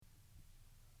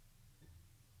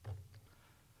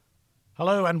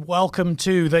Hello and welcome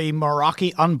to the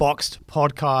Meraki Unboxed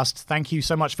podcast. Thank you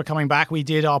so much for coming back. We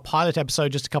did our pilot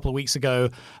episode just a couple of weeks ago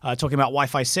talking about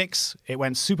Wi-Fi 6. It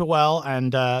went super well,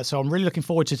 and so I'm really looking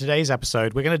forward to today's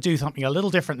episode. We're going to do something a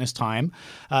little different this time.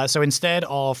 So instead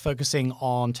of focusing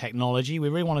on technology, we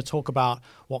really want to talk about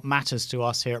what matters to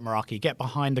us here at Meraki, get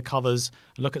behind the covers,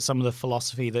 look at some of the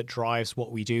philosophy that drives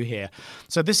what we do here.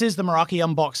 So this is the Meraki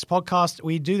Unboxed podcast.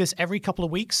 We do this every couple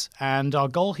of weeks, and our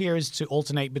goal here is to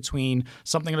alternate between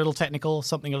something a little technical,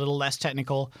 something a little less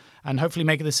technical, and hopefully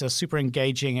make this a super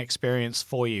engaging experience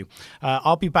for you.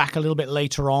 I'll be back a little bit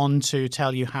later on to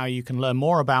tell you how you can learn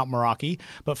more about Meraki.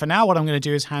 But for now, what I'm going to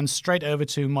do is hand straight over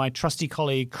to my trusty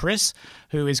colleague, Chris,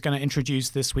 who is going to introduce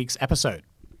this week's episode.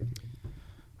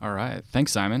 All right.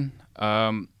 Thanks, Simon.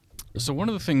 So one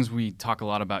of the things we talk a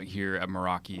lot about here at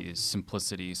Meraki is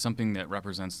simplicity, something that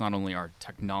represents not only our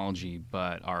technology,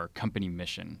 but our company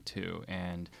mission too.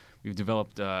 And we've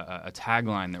developed a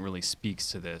tagline that really speaks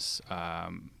to this,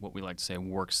 what we like to say,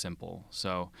 work simple.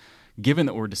 So given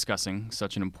that we're discussing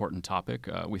such an important topic,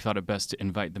 we thought it best to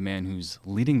invite the man who's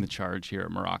leading the charge here at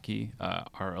Meraki,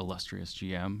 our illustrious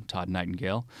GM, Todd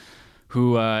Nightingale,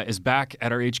 who is back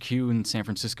at our HQ in San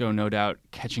Francisco, no doubt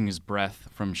catching his breath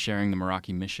from sharing the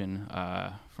Meraki mission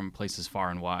from places far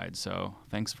and wide. So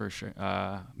thanks for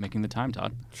making the time,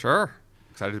 Todd. Sure.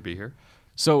 Excited to be here.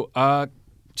 So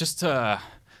just to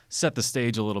set the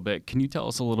stage a little bit, can you tell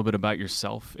us a little bit about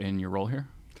yourself and your role here?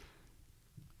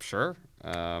 Sure.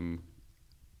 My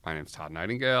name's Todd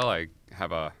Nightingale. I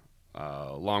have a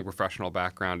long professional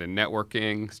background in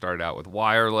networking, started out with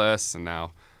wireless, and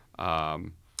now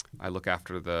I look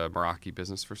after the Meraki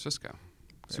business for Cisco.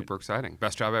 Great. Super exciting.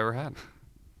 Best job I ever had.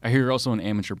 I hear you're also an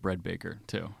amateur bread baker,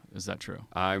 too. Is that true?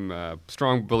 I'm a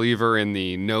strong believer in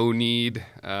the no-knead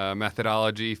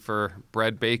methodology for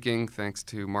bread baking. Thanks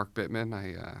to Mark Bittman.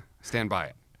 I stand by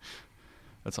it.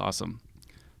 That's awesome.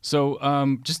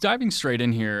 So just diving straight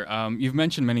in here, you've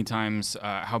mentioned many times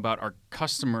how about our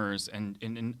customers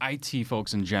and IT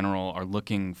folks in general are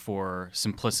looking for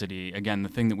simplicity. Again, the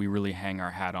thing that we really hang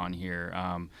our hat on here.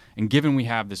 And given we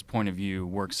have this point of view,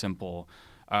 work simple,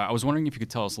 I was wondering if you could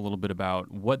tell us a little bit about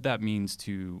what that means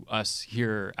to us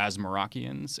here as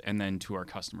Merakians and then to our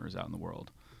customers out in the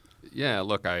world. Yeah,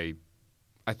 look, I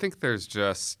think there's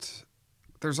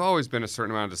always been a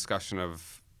certain amount of discussion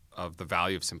of the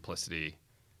value of simplicity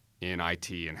in IT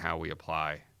and how we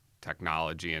apply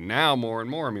technology. And now more and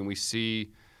more, I mean, we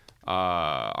see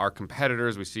our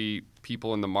competitors, we see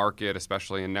people in the market,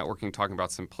 especially in networking, talking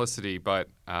about simplicity. But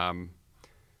I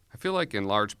feel like in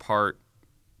large part,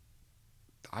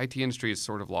 the IT industry has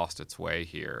sort of lost its way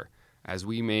here. As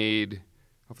we made,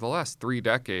 over the last 3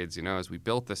 decades, as we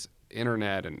built this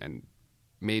internet and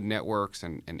made networks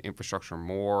and infrastructure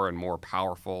more and more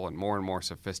powerful and more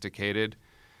sophisticated,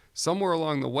 somewhere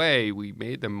along the way, we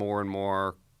made them more and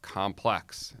more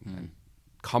complex and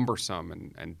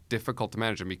cumbersome and difficult to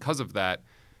manage. And because of that,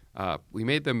 we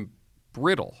made them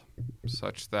brittle,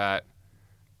 such that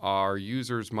our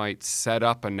users might set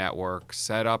up a network,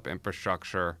 set up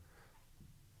infrastructure,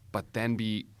 but then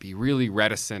be really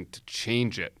reticent to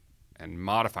change it and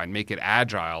modify and make it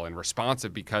agile and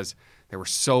responsive because they were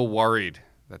so worried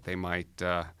that they might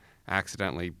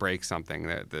accidentally break something.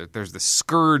 There's the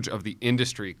scourge of the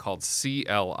industry called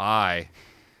CLI,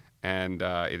 and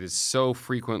it is so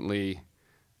frequently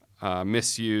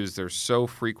misused. There's so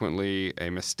frequently a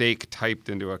mistake typed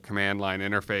into a command line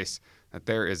interface that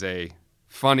there is a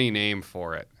funny name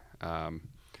for it.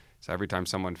 So every time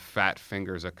someone fat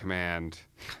fingers a command,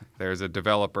 there's a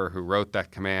developer who wrote that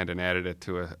command and added it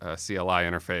to a CLI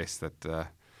interface that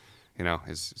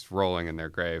is rolling in their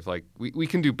grave. Like, we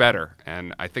can do better.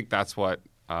 And I think that's what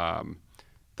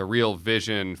the real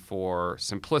vision for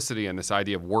simplicity and this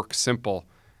idea of work simple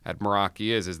at Meraki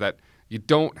is that you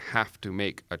don't have to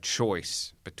make a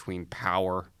choice between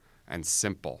power and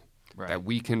simple. Right. That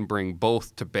we can bring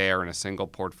both to bear in a single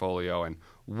portfolio. And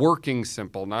working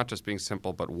simple, not just being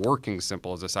simple, but working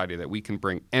simple is this idea that we can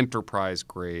bring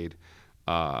enterprise-grade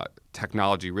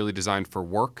technology really designed for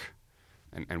work,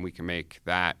 and we can make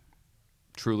that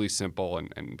truly simple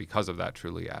and because of that,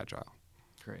 truly agile.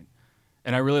 Great.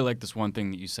 And I really like this one thing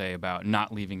that you say about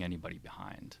not leaving anybody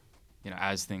behind.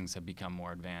 As things have become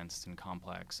more advanced and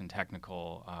complex and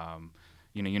technical,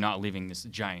 you're not leaving this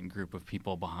giant group of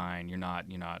people behind. You're not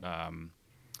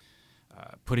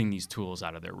putting these tools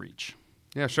out of their reach.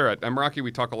 Yeah, sure. At Meraki, we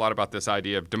talk a lot about this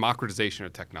idea of democratization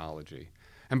of technology.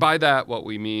 And by that, what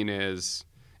we mean is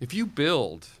if you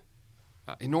build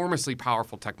enormously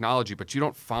powerful technology, but you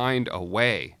don't find a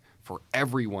way for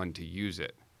everyone to use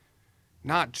it,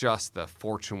 not just the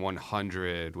Fortune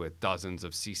 100 with dozens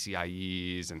of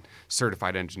CCIEs and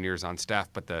certified engineers on staff,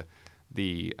 but the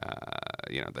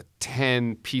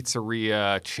 10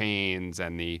 pizzeria chains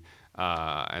and the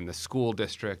school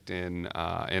district in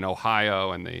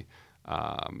Ohio and the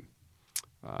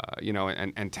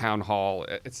and town hall,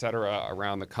 et cetera,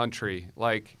 around the country.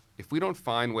 Like, if we don't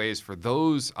find ways for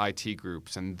those IT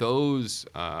groups and those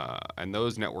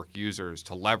network users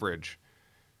to leverage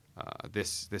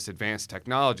this advanced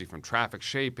technology, from traffic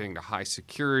shaping to high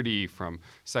security, from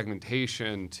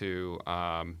segmentation to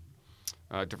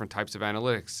different types of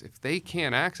analytics, if they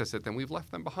can't access it, then we've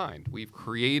left them behind. We've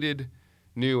created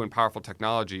new and powerful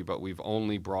technology, but we've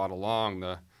only brought along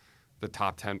the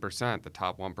top 10%, the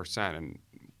top 1%. And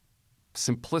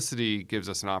simplicity gives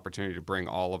us an opportunity to bring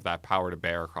all of that power to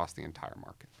bear across the entire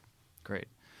market. Great.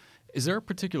 Is there a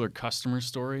particular customer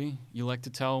story you like to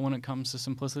tell when it comes to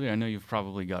simplicity? I know you've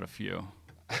probably got a few.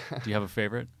 Do you have a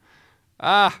favorite?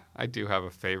 I do have a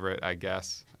favorite, I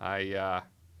guess. I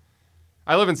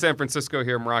live in San Francisco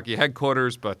here, Meraki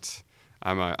headquarters, but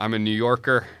I'm a New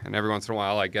Yorker, and every once in a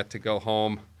while I get to go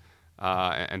home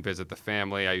and visit the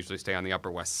family. I usually stay on the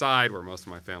Upper West Side, where most of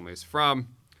my family is from.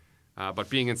 But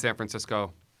being in San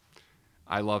Francisco,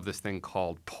 I love this thing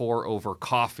called pour-over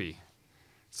coffee.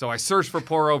 So I searched for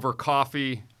pour-over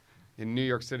coffee in New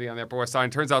York City on the Upper West Side.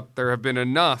 And it turns out there have been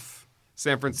enough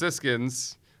San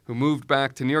Franciscans who moved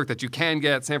back to New York that you can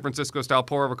get San Francisco-style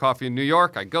pour-over coffee in New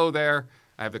York. I go there.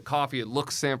 I have the coffee. It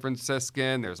looks San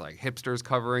Franciscan. There's like hipsters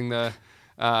covering the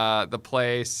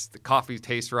place. The coffee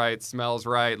tastes right, smells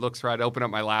right, looks right. I open up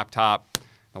my laptop.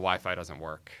 The Wi-Fi doesn't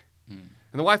work.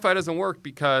 And the Wi-Fi doesn't work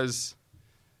because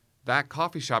that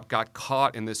coffee shop got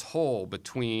caught in this hole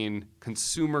between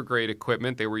consumer-grade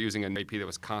equipment. They were using an AP that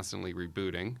was constantly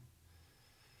rebooting.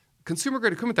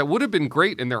 Consumer-grade equipment that would have been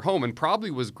great in their home and probably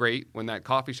was great when that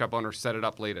coffee shop owner set it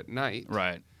up late at night.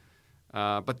 Right.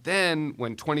 But then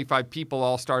when 25 people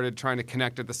all started trying to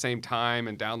connect at the same time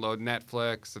and download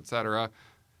Netflix, et cetera,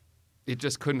 it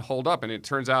just couldn't hold up. And it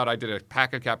turns out I did a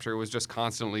packet capture. It was just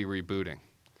constantly rebooting.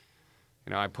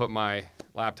 I put my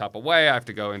laptop away. I have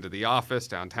to go into the office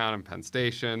downtown in Penn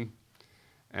Station.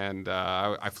 And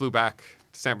I flew back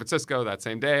to San Francisco that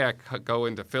same day. I go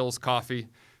into Phil's Coffee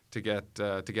to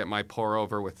get my pour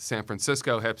over with San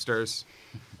Francisco hipsters.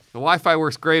 The Wi-Fi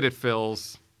works great at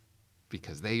Phil's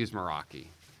because they use Meraki.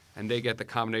 And they get the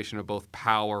combination of both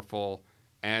powerful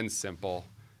and simple.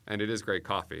 And it is great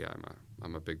coffee.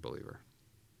 I'm a big believer.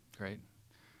 Great.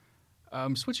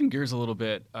 Switching gears a little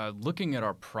bit, looking at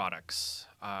our products,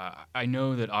 I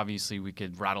know that obviously we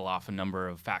could rattle off a number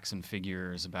of facts and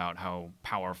figures about how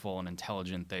powerful and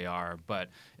intelligent they are, but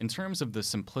in terms of the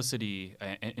simplicity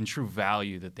and true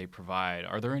value that they provide,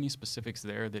 are there any specifics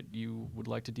there that you would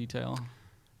like to detail?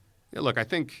 Yeah, look, I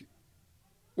think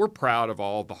we're proud of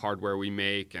all the hardware we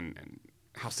make and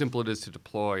how simple it is to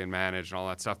deploy and manage and all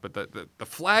that stuff, but the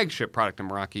flagship product in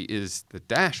Meraki is the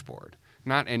dashboard,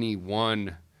 not any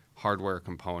one hardware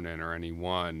component or any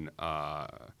one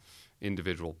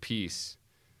individual piece.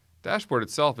 Dashboard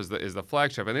itself is the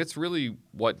flagship, and it's really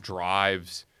what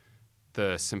drives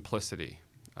the simplicity.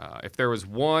 If there was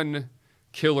one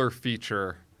killer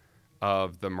feature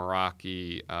of the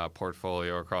Meraki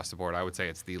portfolio across the board, I would say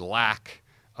it's the lack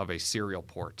of a serial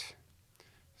port,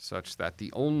 such that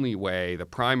the only way, the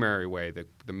primary way, the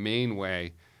main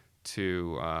way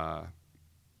to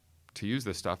use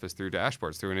this stuff is through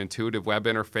dashboards, through an intuitive web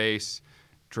interface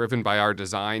driven by our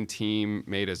design team,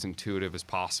 made as intuitive as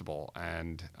possible.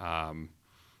 And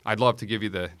I'd love to give you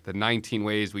the 19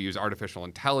 ways we use artificial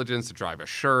intelligence to drive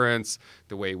assurance,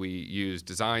 the way we use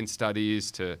design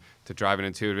studies to drive an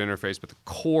intuitive interface. But the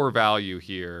core value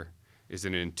here is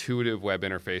an intuitive web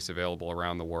interface available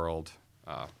around the world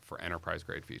for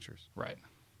enterprise-grade features. Right,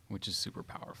 which is super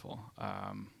powerful.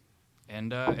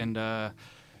 And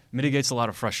mitigates a lot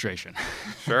of frustration.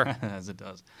 Sure. As it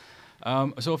does.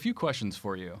 So a few questions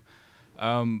for you.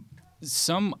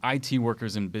 Some IT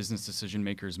workers and business decision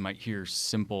makers might hear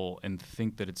simple and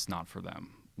think that it's not for them.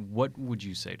 What would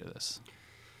you say to this?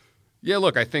 Yeah,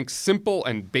 look, I think simple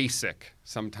and basic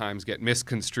sometimes get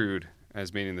misconstrued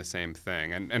as meaning the same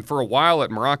thing. And for a while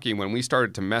at Meraki, when we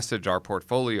started to message our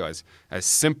portfolio as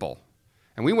simple,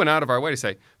 and we went out of our way to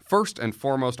say, first and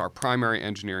foremost, our primary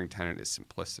engineering tenet is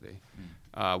simplicity.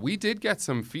 We did get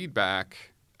some feedback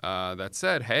that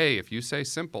said, hey, if you say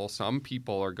simple, some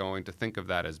people are going to think of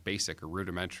that as basic or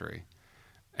rudimentary.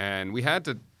 And we had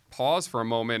to pause for a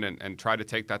moment and try to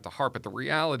take that to heart. But the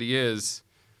reality is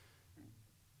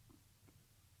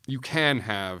you can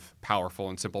have powerful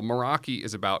and simple. Meraki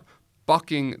is about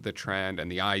bucking the trend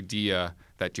and the idea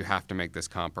that you have to make this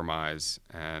compromise.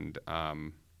 And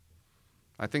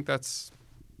I think that's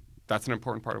an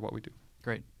important part of what we do.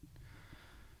 Great.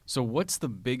 So what's the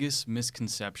biggest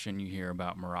misconception you hear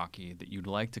about Meraki that you'd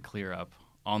like to clear up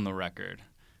on the record?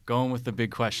 Going with the big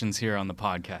questions here on the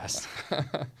podcast.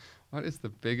 What is the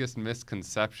biggest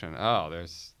misconception? Oh,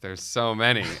 there's so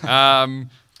many.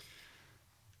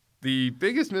 The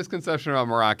biggest misconception about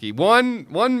Meraki,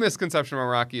 one misconception about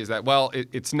Meraki is that, well,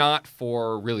 it's not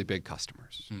for really big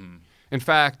customers. Mm. In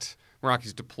fact,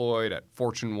 Meraki's deployed at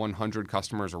Fortune 100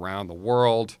 customers around the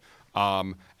world,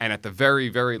 and at the very,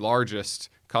 very largest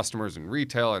customers in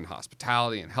retail and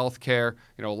hospitality and healthcare.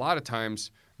 A lot of times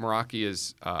Meraki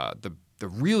is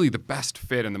the best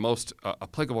fit and the most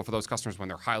applicable for those customers when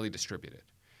they're highly distributed.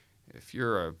 If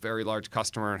you're a very large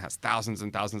customer and has thousands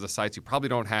and thousands of sites, you probably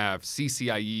don't have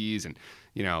CCIEs and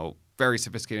very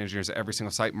sophisticated engineers at every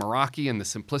single site. Meraki and the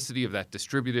simplicity of that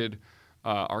distributed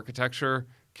architecture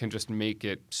can just make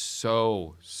it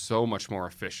so much more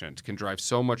efficient, can drive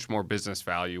so much more business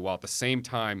value, while at the same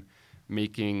time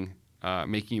making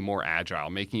you more agile,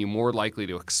 making you more likely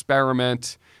to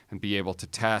experiment and be able to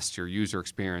test your user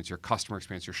experience, your customer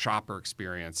experience, your shopper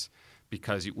experience,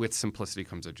 because with simplicity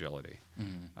comes agility.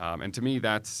 Mm-hmm. And to me,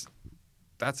 that's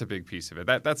a big piece of it.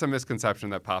 That's a misconception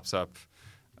that pops up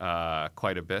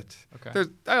quite a bit. Okay.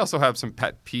 I also have some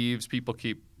pet peeves. People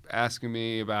keep asking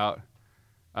me about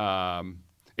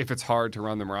if it's hard to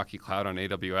run the Meraki Cloud on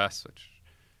AWS, which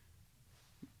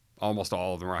almost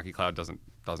all of the Meraki Cloud doesn't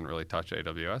really touch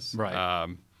AWS. Right.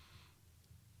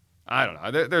 I don't know.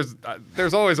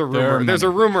 There's always a rumor. There's a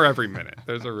rumor every minute.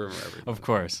 Of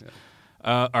course. Yeah.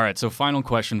 All right. So final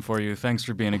question for you. Thanks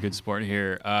for being a good sport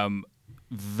here.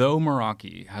 Though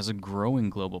Meraki has a growing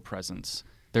global presence,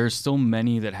 there's still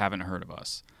many that haven't heard of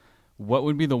us. What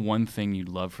would be the one thing you'd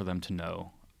love for them to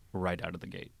know right out of the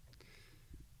gate?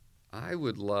 I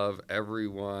would love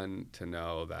everyone to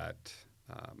know that,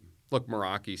 look,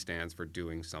 Meraki stands for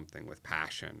doing something with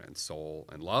passion and soul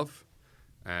and love.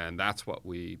 And that's what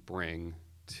we bring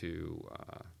to,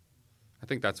 I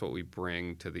think that's what we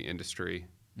bring to the industry.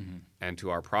 Mm-hmm. And to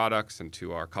our products and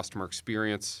to our customer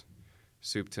experience,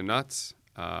 soup to nuts.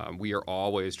 We are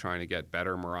always trying to get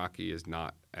better. Meraki is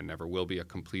not and never will be a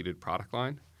completed product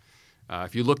line.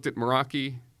 If you looked at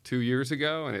Meraki 2 years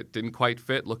ago and it didn't quite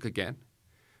fit, look again.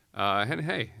 And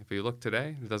hey, if you look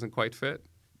today and it doesn't quite fit,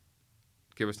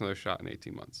 give us another shot in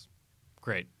 18 months.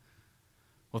 Great.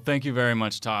 Well, thank you very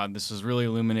much, Todd. This was really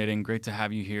illuminating. Great to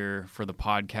have you here for the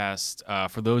podcast.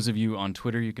 For those of you on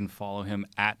Twitter, you can follow him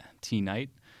at TKnight.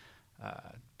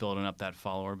 Building up that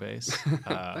follower base.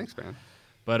 Thanks, man.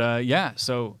 But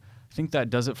so I think that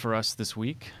does it for us this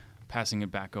week. Passing it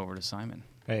back over to Simon.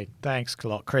 Hey, thanks a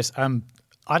lot, Chris.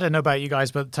 I don't know about you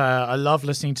guys, but I love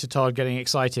listening to Todd getting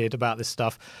excited about this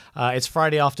stuff. It's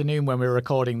Friday afternoon when we're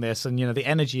recording this, and the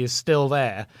energy is still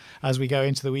there as we go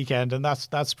into the weekend, and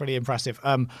that's pretty impressive.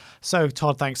 So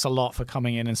Todd, thanks a lot for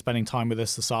coming in and spending time with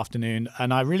us this afternoon,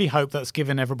 and I really hope that's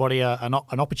given everybody an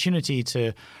opportunity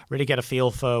to really get a feel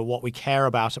for what we care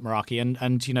about at Meraki,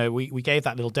 and we gave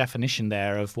that little definition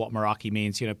there of what Meraki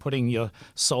means. Putting your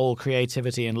soul,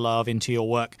 creativity, and love into your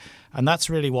work, and that's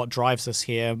really what drives us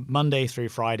here, Monday through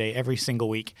Friday, every single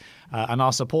week, and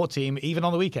our support team, even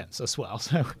on the weekends as well.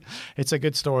 So it's a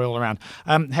good story all around.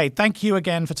 Hey, thank you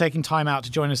again for taking time out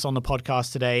to join us on the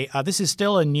podcast today. This is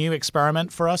still a new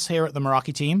experiment for us here at the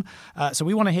Meraki team. So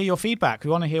we want to hear your feedback. We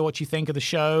want to hear what you think of the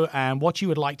show and what you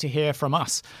would like to hear from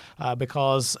us,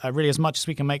 because really as much as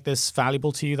we can make this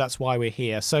valuable to you, that's why we're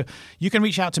here. So you can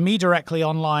reach out to me directly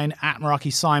online at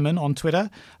Meraki Simon on Twitter.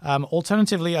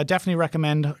 Alternatively, I definitely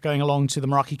recommend going along to the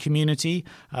Meraki community.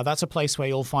 That's a place where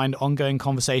you'll find ongoing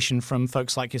conversation from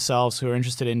folks like yourselves who are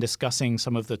interested in discussing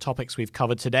some of the topics we've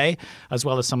covered today, as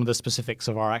well as some of the specifics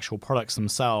of our actual products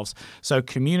themselves. So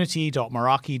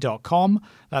community.meraki.com,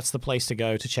 that's the place to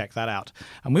go to check that out.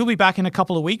 And we'll be back in a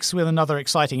couple of weeks with another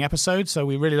exciting episode, so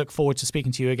we really look forward to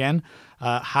speaking to you again.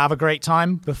 Have a great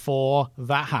time before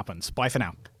that happens. Bye for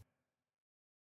now.